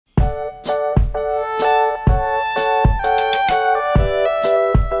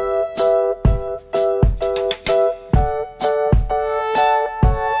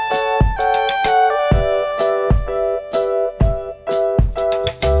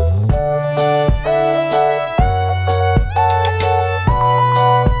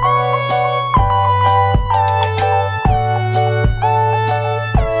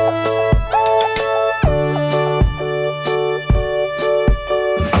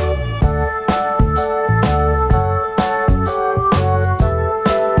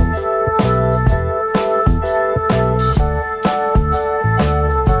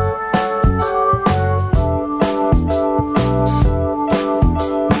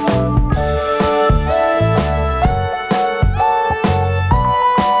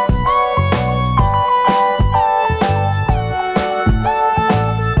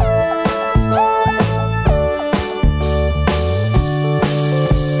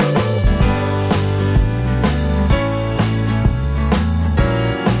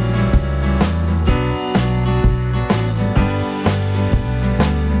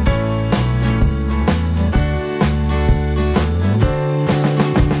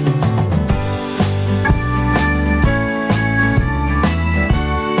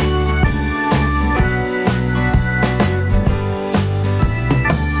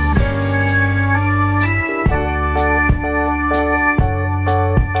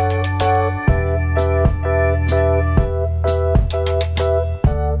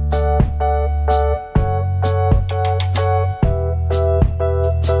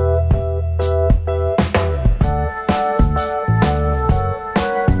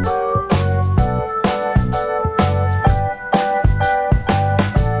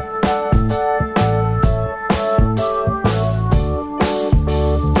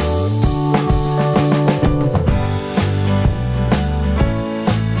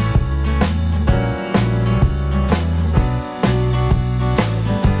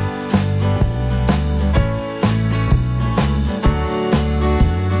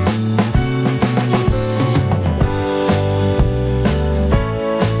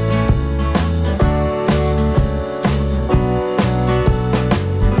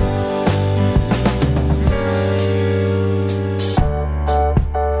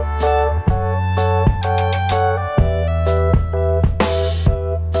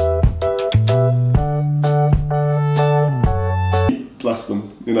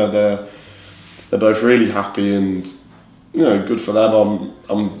you know, they're both really happy, and you know, good for them.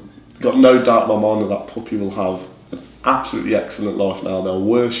 I'm got no doubt in my mind that that puppy will have an absolutely excellent life now. They'll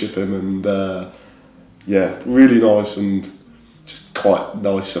worship him, and yeah, really nice, and just quite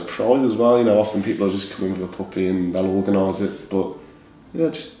nice surprise as well. You know, often people are just coming with a puppy and they'll organise it, but yeah,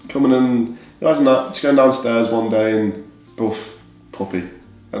 just coming in, imagine that, just going downstairs one day and boof, puppy.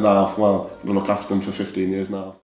 And now, well, we'll look after them for 15 years now.